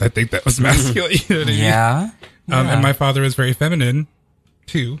face, I think that was masculine. You know what I mean? Yeah. And my father is very feminine,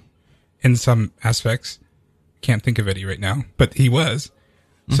 too, in some aspects. Can't think of any right now, but he was.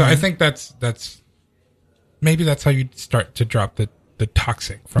 So I think that's maybe that's how you start to drop the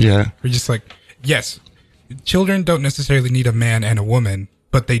toxic from it. You're just like, yes, children don't necessarily need a man and a woman,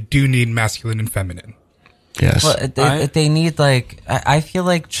 but they do need masculine and feminine. Yes. Well, they need, like, I feel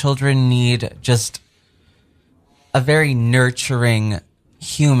like children need just a very nurturing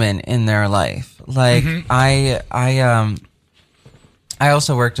human in their life. Like, I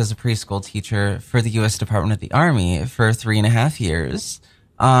also worked as a preschool teacher for the U.S. Department of the Army for 3.5 years.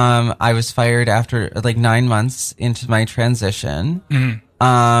 I was fired after like 9 months into my transition,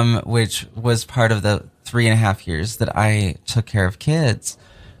 which was part of the 3.5 years that I took care of kids.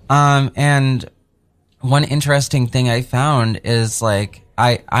 And one interesting thing I found is like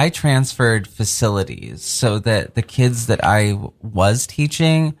I transferred facilities so that the kids that I was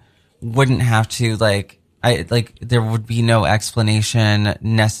teaching wouldn't have to there would be no explanation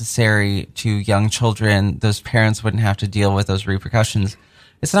necessary to young children. Those parents wouldn't have to deal with those repercussions.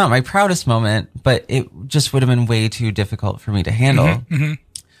 It's not my proudest moment, but it just would have been way too difficult for me to handle.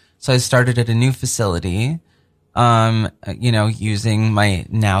 So I started at a new facility, using my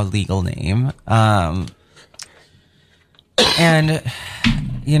now legal name. And,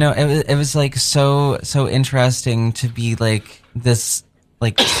 it was like so interesting to be like this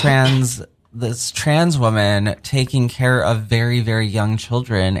trans woman taking care of very, very young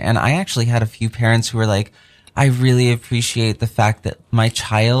children. And I actually had a few parents who were like, I really appreciate the fact that my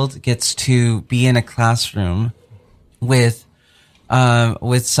child gets to be in a classroom with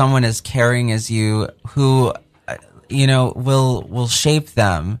someone as caring as you who, will shape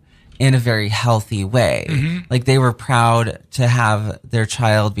them in a very healthy way. Like they were proud to have their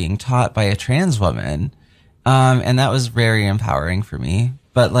child being taught by a trans woman. And that was very empowering for me.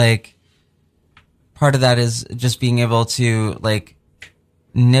 But like, part of that is just being able to like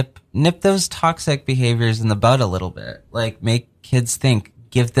nip those toxic behaviors in the bud a little bit. Like make kids think,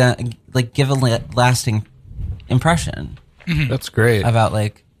 give a lasting impression. That's great. About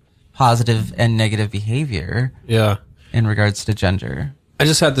like positive and negative behavior. Yeah. In regards to gender. I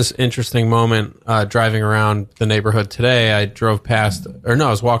just had this interesting moment driving around the neighborhood today. I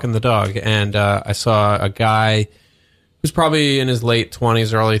was walking the dog, and I saw a guy who's probably in his late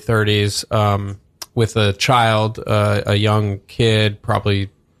 20s, early 30s, with a child, a young kid, probably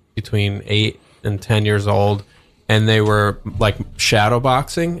between 8 and 10 years old, and they were like shadow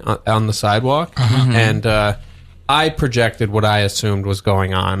boxing on the sidewalk. And I projected what I assumed was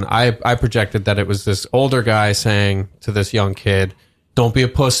going on. I projected that it was this older guy saying to this young kid, don't be a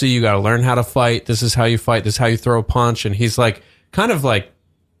pussy. You got to learn how to fight. This is how you fight. This is how you throw a punch. And he's like, kind of like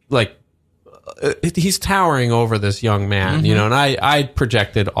he's towering over this young man, and I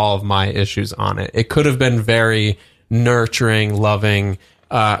projected all of my issues on it. It could have been very nurturing, loving,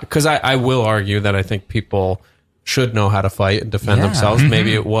 because I will argue that I think people should know how to fight and defend themselves.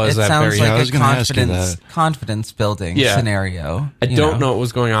 Maybe it was that sounds very... like a confidence building scenario. I don't know what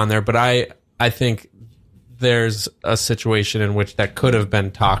was going on there, but I think there's a situation in which that could have been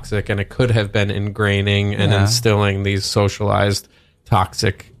toxic, and it could have been ingraining and instilling these socialized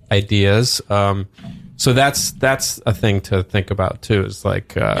toxic ideas. So that's a thing to think about too, is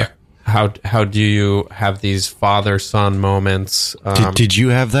like how do you have these father-son moments? Did you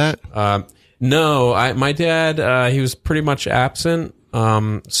have that? No, my dad, he was pretty much absent.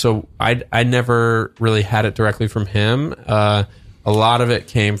 So I never really had it directly from him. A lot of it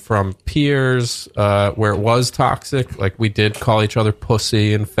came from peers, where it was toxic. Like we did call each other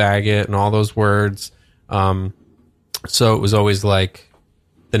pussy and faggot and all those words. So it was always like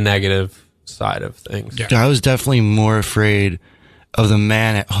the negative side of things. Yeah. I was definitely more afraid of the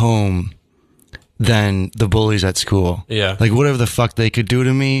man at home than the bullies at school. Yeah. Like whatever the fuck they could do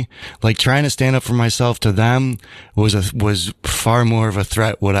to me, like trying to stand up for myself to them was far more of a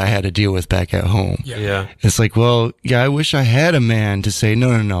threat what I had to deal with back at home. Yeah. It's like, well, yeah, I wish I had a man to say,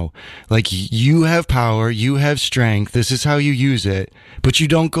 no. Like you have power, you have strength, this is how you use it, but you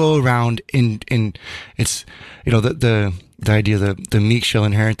don't go around in it's, the idea that the meek shall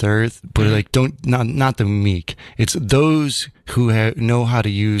inherit the earth, but like not the meek. It's those who know how to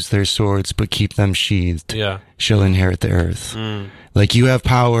use their swords but keep them sheathed. Yeah. Shall inherit the earth. Like you have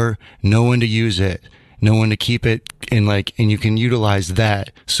power, know when to use it, know when to keep it, and you can utilize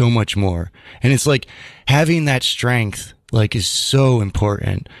that so much more. And it's like having that strength like is so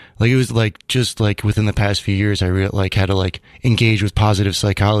important. Like it was like just like within the past few years, I had to like engage with positive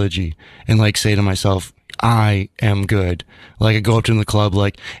psychology and like say to myself, I am good. Like, I go up to in the club,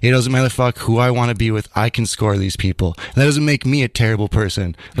 like, it doesn't matter fuck who I want to be with, I can score these people. That doesn't make me a terrible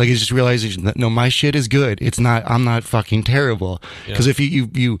person. Like, it's just realization that, no, my shit is good. It's not, I'm not fucking terrible. Because if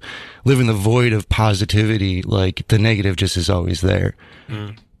you live in the void of positivity, like, the negative just is always there.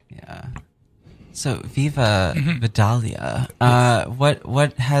 Yeah. So, Viva Vidalia,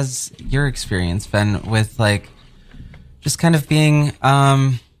 what has your experience been with, like, just kind of being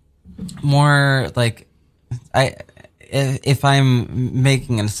more like, if I'm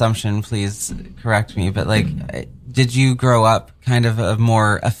making an assumption, please correct me, but like, did you grow up kind of a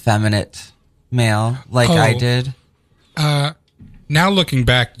more effeminate male like I did? Now looking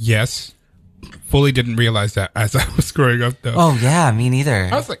back, yes. Fully didn't realize that as I was growing up, though. Oh yeah, me neither.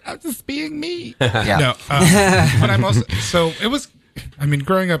 I was like, I'm just being me. Yeah. No, but I'm also, so it was, I mean,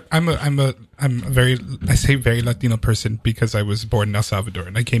 growing up, I'm a very, I say very Latino person because I was born in El Salvador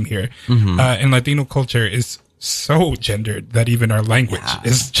and I came here. And Latino culture is so gendered that even our language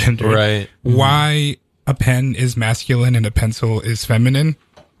is gendered. Right. Why a pen is masculine and a pencil is feminine?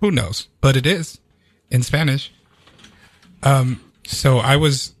 Who knows? But it is in Spanish. So I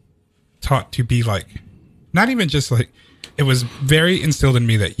was taught to be like, not even just like, it was very instilled in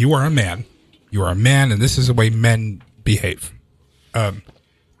me that you are a man. You are a man, and this is the way men behave. And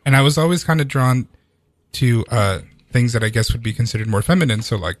I was always kind of drawn to things that I guess would be considered more feminine.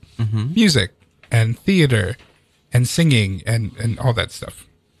 So like music and theater and singing and all that stuff.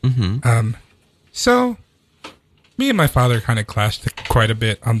 So me and my father kind of clashed quite a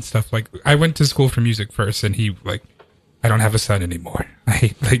bit on stuff. Like, I went to school for music first, and he like, I don't have a son anymore.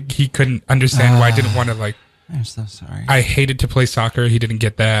 He couldn't understand why I didn't want to, like, I'm so sorry. I hated to play soccer. He didn't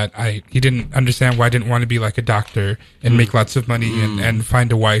get that. He didn't understand why I didn't want to be like a doctor and make lots of money and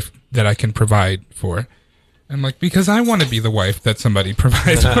find a wife that I can provide for. I'm like, because I want to be the wife that somebody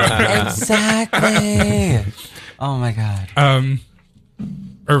provides for. Exactly. Oh my God.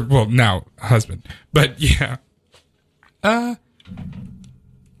 Or, well, now husband. But yeah. Fun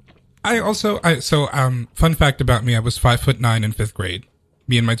fact about me, I was 5'9" in 5th grade.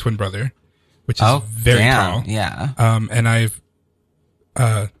 Me and my twin brother, which is very tall. Yeah. And I've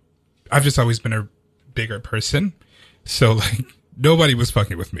just always been a bigger person. So like, nobody was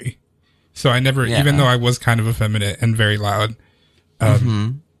fucking with me. So I never, even though I was kind of effeminate and very loud.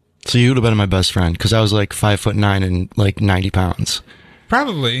 So you would have been my best friend, because I was like 5'9" and like 90 pounds.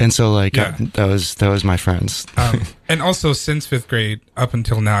 Probably. And so like, that was my friends. And also since 5th grade up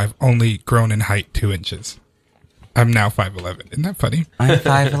until now, I've only grown in height 2 inches. I'm now 5'11". Isn't that funny? I'm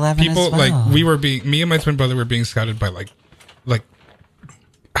 5'11" People as well. like, me and my twin brother were being scouted by like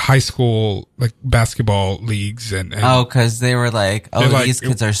high school, like basketball leagues and because they were like, these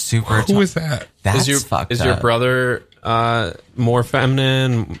kids are super who is that? That's fucked Is up. your brother more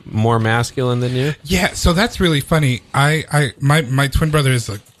feminine, more masculine than you? Yeah, so that's really funny. My twin brother is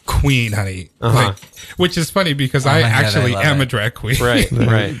a queen, honey. Like, which is funny because I actually am a drag queen.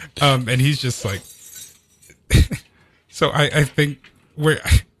 Right. And he's just like, so I think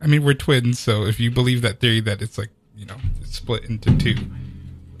we're twins. So if you believe that theory that it's like, it's split into two,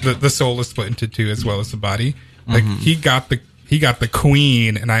 the soul is split into two as well as the body. Like he got the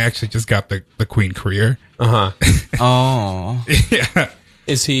queen, and I actually just got the queen career. Oh. Yeah.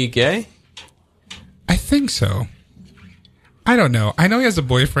 Is he gay? I think so. I don't know. I know he has a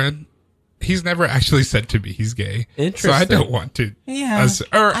boyfriend. He's never actually said to me he's gay. Interesting. So I don't want to. Yeah.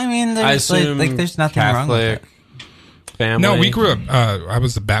 I mean, there's there's nothing wrong with Catholic it. family. No, we grew up. I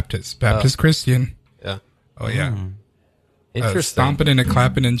was a Baptist Christian. Yeah. Oh yeah. Interesting. Stomping and a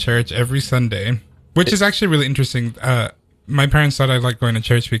clapping in church every Sunday, which is actually really interesting. My parents thought I liked going to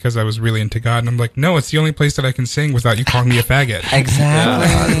church because I was really into God, and I'm like, no, it's the only place that I can sing without you calling me a faggot.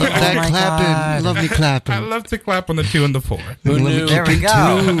 Exactly. That my clapping. God. Love me clapping. I love to clap on the 2 and the 4. Who knew? There we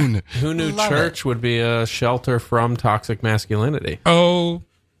go. Tune. Who knew Love church would be a shelter from toxic masculinity? Oh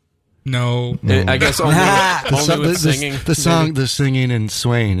no. I guess only with singing. The singing and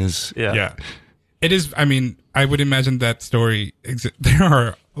swaying is. Yeah. It is. I mean, I would imagine that story. There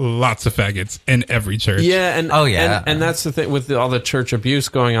are lots of faggots in every church. Yeah, and and that's the thing with all the church abuse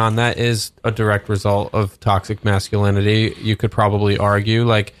going on. That is a direct result of toxic masculinity. You could probably argue,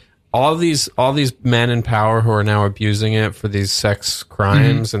 like all these men in power who are now abusing it for these sex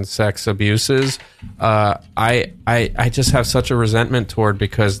crimes and sex abuses. I just have such a resentment toward,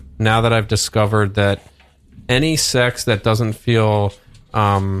 because now that I've discovered that any sex that doesn't feel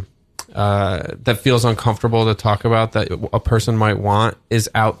that feels uncomfortable to talk about, that a person might want, is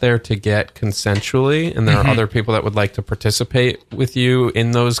out there to get consensually, and there are other people that would like to participate with you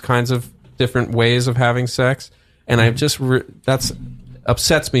in those kinds of different ways of having sex. And I've just that's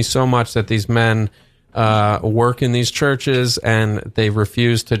upsets me so much that these men work in these churches, and they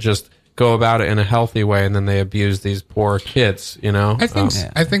refuse to just go about it in a healthy way, and then they abuse these poor kids, you know? I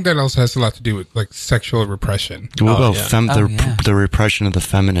think that also has a lot to do with like sexual repression. What about the repression of the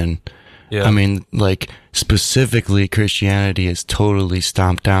feminine? Yeah. I mean, like, specifically, Christianity has totally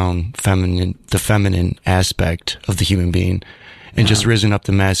stomped down the feminine aspect of the human being and just risen up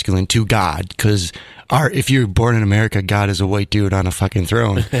the masculine to God. Because if you're born in America, God is a white dude on a fucking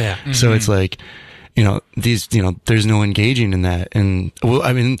throne. Yeah. So it's like, there's no engaging in that. And, well,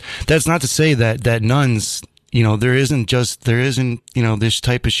 I mean, that's not to say that nuns, there isn't this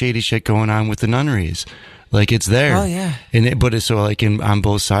type of shady shit going on with the nunneries. Like, it's there. Oh, yeah. But it's so, like, on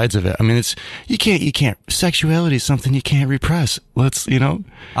both sides of it. I mean, you can't, sexuality is something you can't repress. All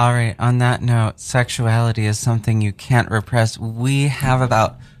right. On that note, sexuality is something you can't repress. We have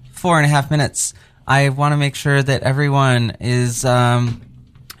about 4.5 minutes. I want to make sure that everyone is,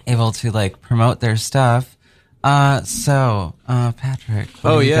 able to, like, promote their stuff. Patrick,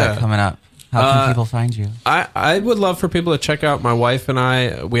 what do you got coming up? How can people find you? I would love for people to check out my wife and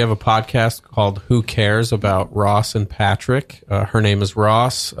I. We have a podcast called Who Cares about Ross and Patrick. Her name is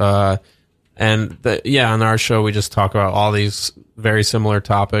Ross. On our show, we just talk about all these very similar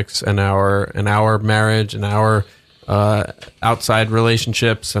topics and our marriage and our outside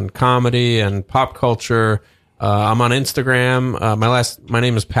relationships and comedy and pop culture. I'm on Instagram. My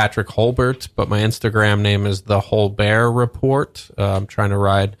name is Patrick Holbert, but my Instagram name is The Holbert Report. I'm trying to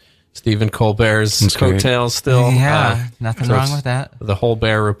ride Stephen Colbert's coattails still. Yeah, nothing wrong with that. The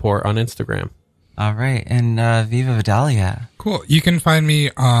Holbert Report on Instagram. All right. And Viva Vidalia. Cool. You can find me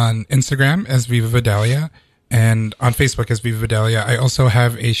on Instagram as Viva Vidalia and on Facebook as Viva Vidalia. I also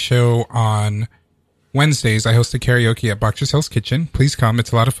have a show on Wednesdays. I host a karaoke at Boxer's Hell's Kitchen. Please come.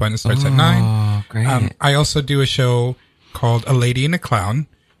 It's a lot of fun. It starts at 9. Oh, great. I also do a show called A Lady and a Clown,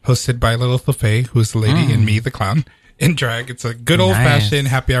 hosted by Lilith LaFay, who's the lady and me, the clown, in drag. It's a good old-fashioned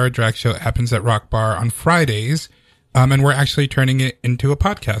happy hour drag show. It happens at Rock Bar on Fridays. And we're actually turning it into a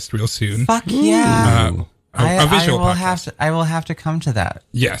podcast real soon. Fuck yeah. A visual podcast. I will have to come to that.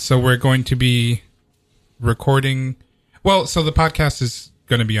 Yeah, so we're going to be recording. Well, so the podcast is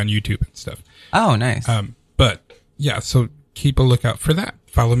going to be on YouTube and stuff. Oh, nice. But yeah, so keep a lookout for that.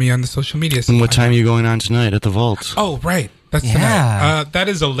 Follow me on the social media. And what time are you going on tonight at the Vault? Oh, right. That's tonight. That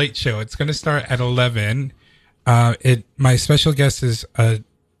is a late show. It's going to start at 11. My special guest is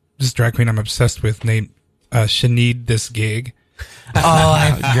this drag queen I'm obsessed with named Sinead This Gig. Oh,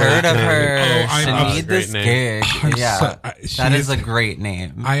 I've heard of her. Sinead This Gig. Yeah, that is a great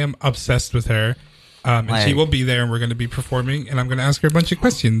name. I am obsessed with her. And she will be there, and we're going to be performing, and I'm going to ask her a bunch of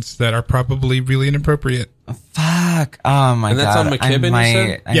questions that are probably really inappropriate. Fuck. Oh, my God. And that's on McKibben, you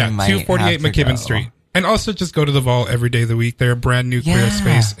said? Yeah, 248 McKibben Street. And also just go to the Vault every day of the week. They're a brand new queer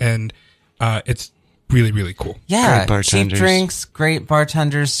space, and it's really, really cool. Yeah, cheap drinks, great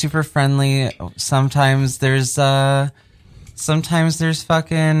bartenders, super friendly. Sometimes there's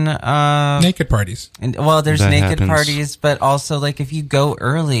fucking naked parties. There's naked parties, but also like if you go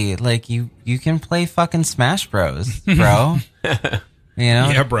early, like you can play fucking Smash Bros, bro.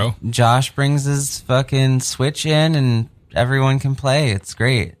 Yeah, bro. Josh brings his fucking Switch in, and everyone can play. It's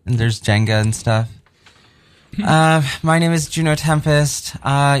great, and there's Jenga and stuff. My name is Juno Tempest,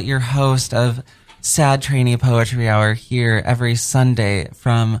 your host of Sad Trainee Poetry Hour here every Sunday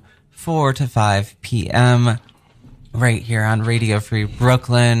from 4 to 5 p.m. right here on Radio Free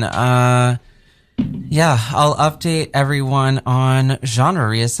Brooklyn. I'll update everyone on genre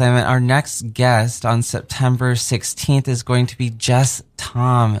reassignment. Our next guest on September 16th is going to be Jess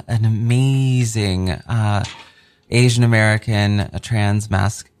Tom, an amazing Asian American trans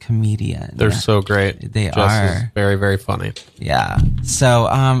mask comedian. They're so great. They Jess are is very, very funny. Yeah. So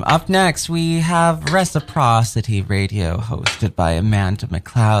up next we have Reciprocity Radio, hosted by Amanda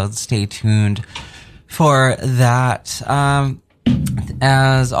McLeod. Stay tuned for that.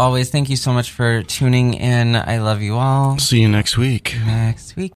 As always, thank you so much for tuning in. I love you all. See you next week.